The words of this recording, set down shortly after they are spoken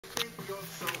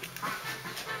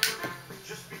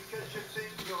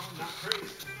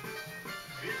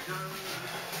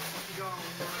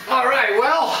All right,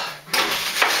 well,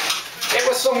 it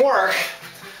was some work,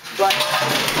 but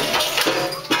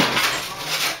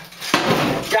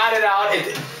got it out.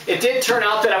 It did turn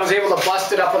out that I was able to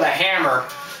bust it up with a hammer,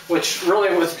 which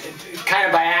really was kind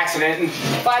of by accident. And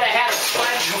if I'd have had a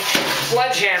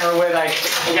sledgehammer with, I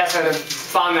guess I'd have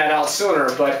found that out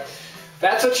sooner. But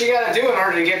that's what you got to do in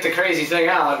order to get the crazy thing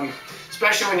out, and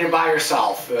especially when you're by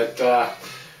yourself. But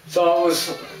so it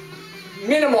was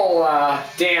minimal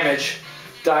damage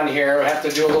done here. We have to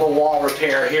do a little wall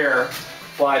repair here,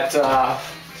 but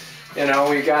you know,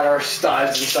 we got our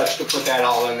studs and such to put that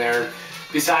all in there.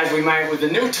 Besides, we might, with the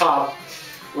new tub,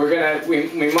 we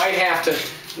might have to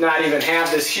not even have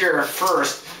this here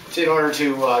first in order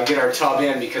to get our tub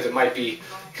in, because it might be,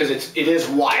 because it is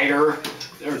wider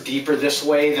or deeper this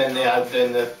way than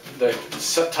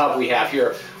the tub we have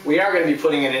here. We are going to be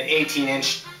putting in an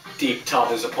 18-inch deep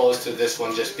tub as opposed to this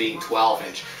one just being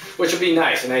 12-inch, which would be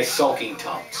nice, a nice soaking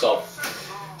tub. So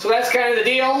that's kind of the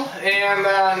deal, and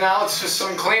now it's just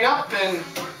some cleanup, and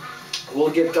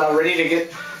we'll get ready to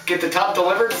get the tub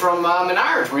delivered from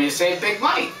Menards, where you save big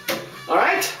money. All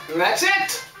right, and that's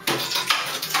it.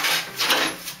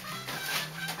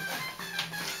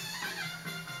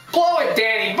 Blow it,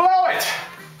 Danny, blow it.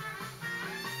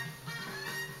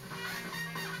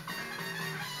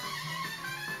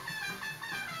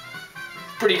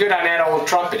 Pretty good on that old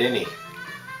trumpet, isn't he?